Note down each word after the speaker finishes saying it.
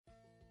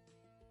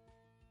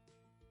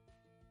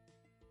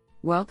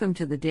Welcome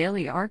to the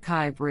Daily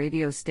Archive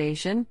radio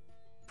station,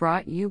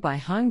 brought you by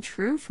Hung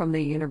Tru from the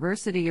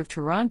University of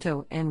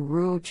Toronto and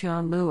Ruo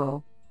Chun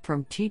Luo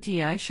from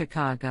TTI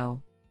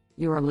Chicago.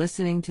 You are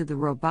listening to the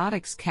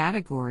Robotics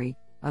category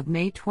of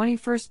May 21,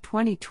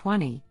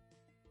 2020.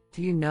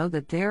 Do you know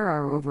that there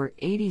are over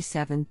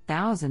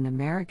 87,000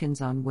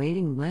 Americans on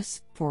waiting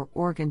lists for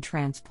organ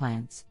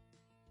transplants?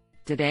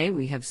 Today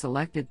we have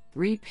selected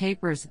 3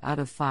 papers out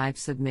of 5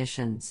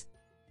 submissions.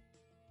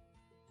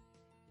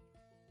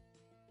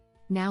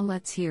 Now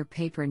let's hear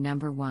paper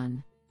number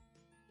 1.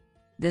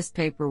 This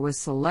paper was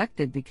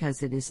selected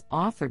because it is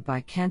authored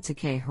by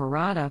Kensuke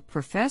Harada,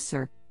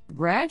 Professor,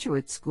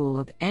 Graduate School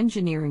of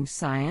Engineering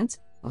Science,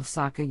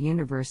 Osaka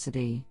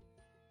University.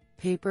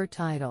 Paper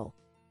title: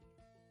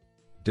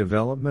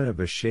 Development of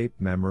a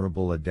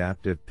Shape-Memorable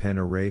Adaptive Pin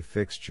Array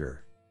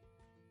Fixture.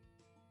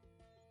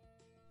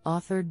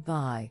 Authored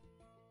by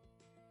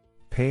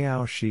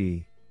Peiyao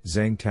Shi,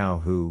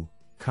 Zhengtao Hu,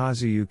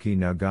 Kazuyuki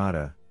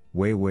Nagata,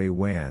 Weiwei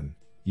Wan,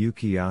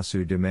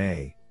 Yukiyasu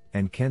Deme,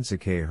 and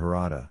Kensuke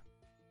Harada.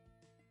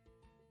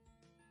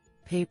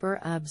 Paper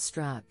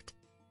abstract: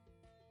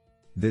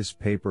 This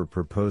paper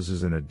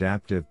proposes an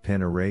adaptive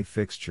pin array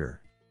fixture.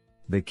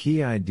 The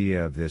key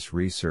idea of this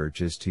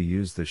research is to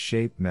use the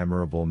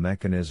shape-memorable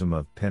mechanism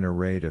of pin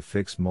array to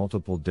fix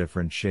multiple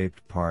different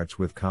shaped parts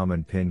with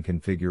common pin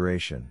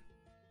configuration.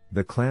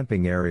 The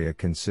clamping area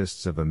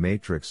consists of a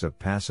matrix of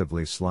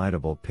passively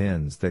slidable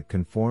pins that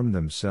conform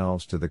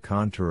themselves to the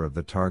contour of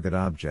the target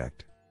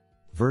object.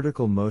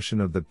 Vertical motion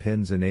of the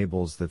pins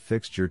enables the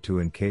fixture to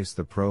encase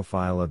the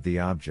profile of the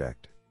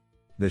object.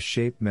 The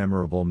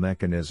shape-memorable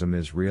mechanism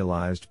is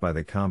realized by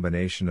the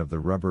combination of the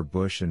rubber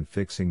bush and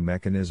fixing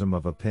mechanism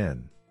of a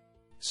pin.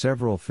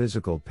 Several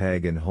physical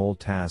peg and hole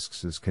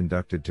tasks is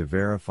conducted to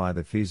verify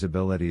the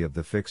feasibility of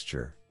the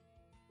fixture.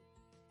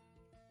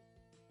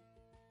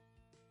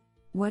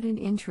 What an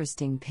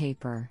interesting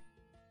paper.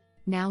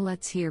 Now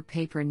let's hear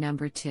paper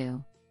number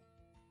 2.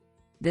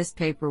 This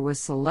paper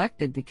was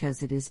selected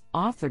because it is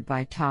authored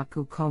by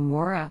Taku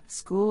Komura,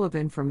 School of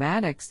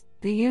Informatics,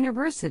 the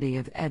University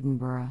of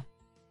Edinburgh.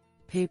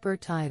 Paper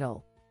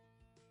title: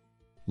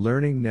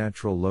 Learning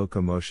Natural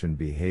Locomotion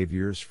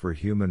Behaviors for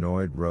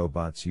Humanoid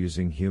Robots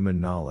Using Human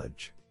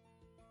Knowledge.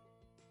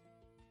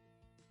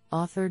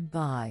 Authored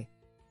by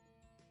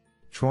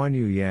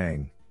Chuanyu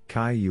Yang,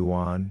 Kai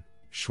Yuan,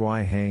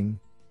 Shui Heng,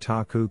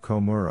 Taku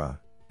Komura,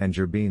 and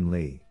Jirbin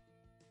Li.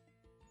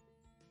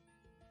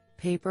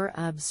 Paper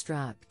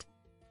abstract: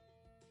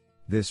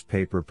 This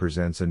paper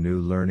presents a new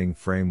learning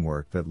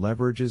framework that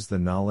leverages the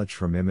knowledge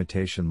from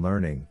imitation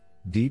learning,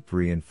 deep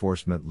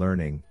reinforcement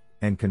learning,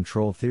 and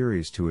control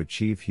theories to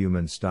achieve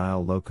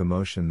human-style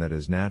locomotion that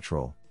is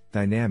natural,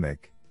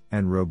 dynamic,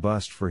 and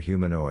robust for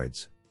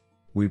humanoids.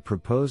 We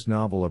propose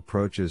novel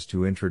approaches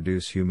to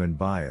introduce human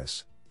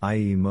bias,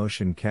 i.e.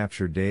 motion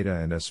capture data,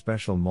 and a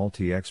special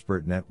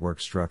multi-expert network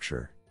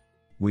structure.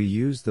 We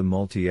use the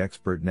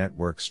multi-expert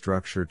network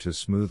structure to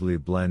smoothly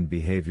blend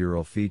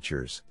behavioral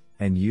features,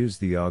 and use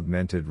the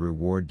augmented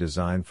reward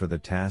design for the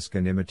task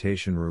and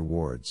imitation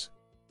rewards.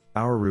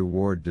 Our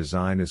reward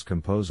design is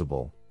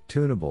composable,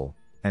 tunable,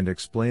 and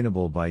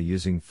explainable by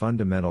using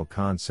fundamental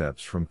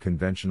concepts from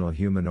conventional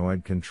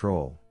humanoid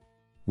control.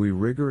 We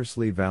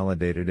rigorously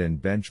validated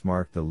and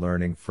benchmarked the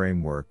learning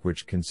framework,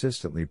 which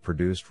consistently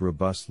produced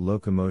robust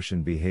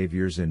locomotion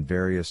behaviors in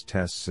various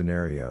test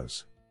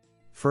scenarios.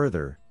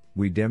 Further,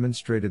 we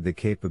demonstrated the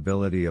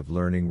capability of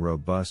learning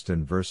robust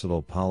and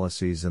versatile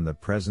policies in the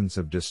presence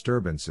of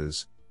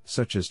disturbances,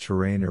 such as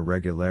terrain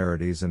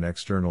irregularities and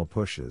external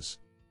pushes.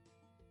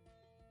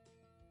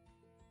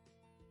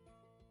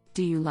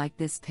 Do you like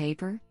this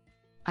paper?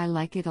 I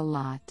like it a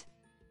lot.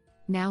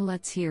 Now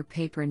let's hear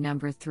paper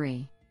number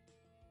 3.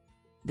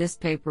 This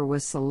paper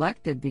was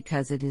selected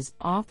because it is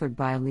authored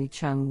by Li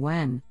Chung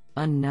Wen,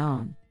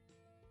 unknown.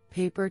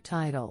 Paper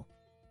title: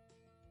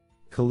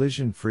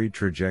 Collision-Free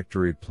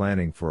Trajectory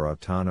Planning for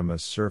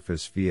Autonomous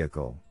Surface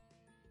Vehicle.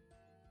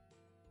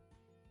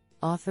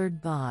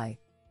 Authored by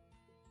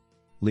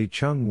Li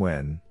Chung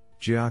Wen,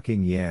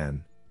 Jiaqing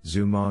Yan,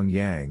 Zumong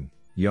Yang,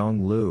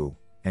 Yong Lu,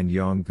 and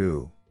Yong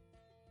Gu.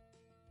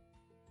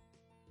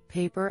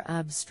 Paper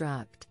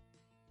abstract: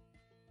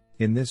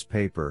 In this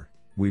paper,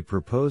 we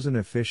propose an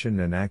efficient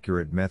and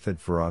accurate method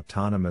for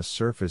autonomous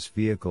surface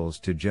vehicles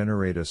to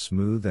generate a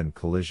smooth and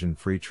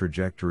collision-free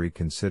trajectory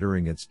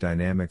considering its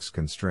dynamics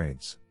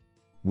constraints.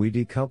 We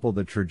decouple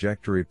the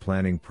trajectory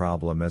planning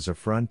problem as a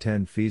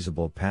front-end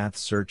feasible path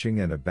searching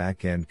and a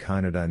back-end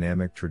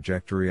kinodynamic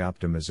trajectory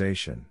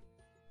optimization.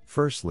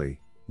 Firstly,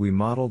 we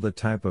model the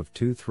type of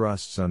 2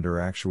 thrusts under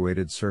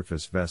actuated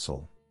surface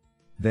vessel.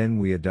 Then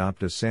we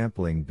adopt a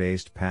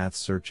sampling-based path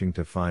searching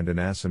to find an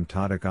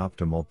asymptotic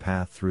optimal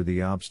path through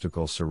the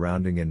obstacle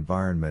surrounding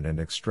environment and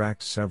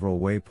extract several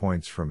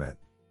waypoints from it.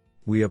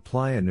 We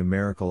apply a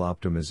numerical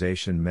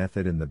optimization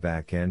method in the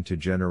back end to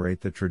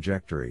generate the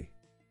trajectory.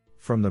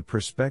 From the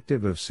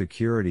perspective of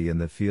security in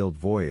the field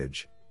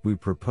voyage, we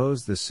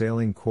propose the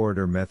sailing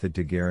corridor method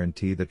to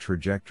guarantee the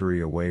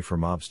trajectory away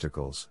from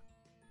obstacles.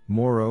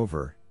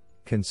 Moreover,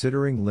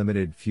 Considering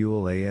limited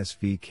fuel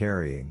ASV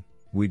carrying,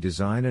 we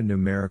design a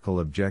numerical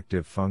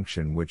objective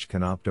function which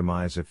can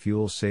optimize a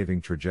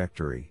fuel-saving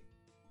trajectory.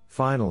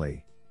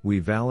 Finally, we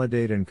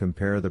validate and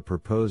compare the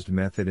proposed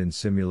method in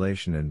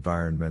simulation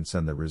environments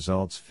and the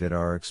results fit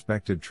our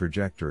expected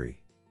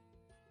trajectory.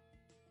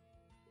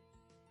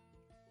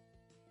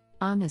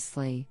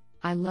 Honestly,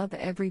 I love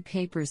every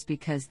papers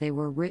because they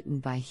were written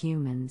by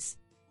humans.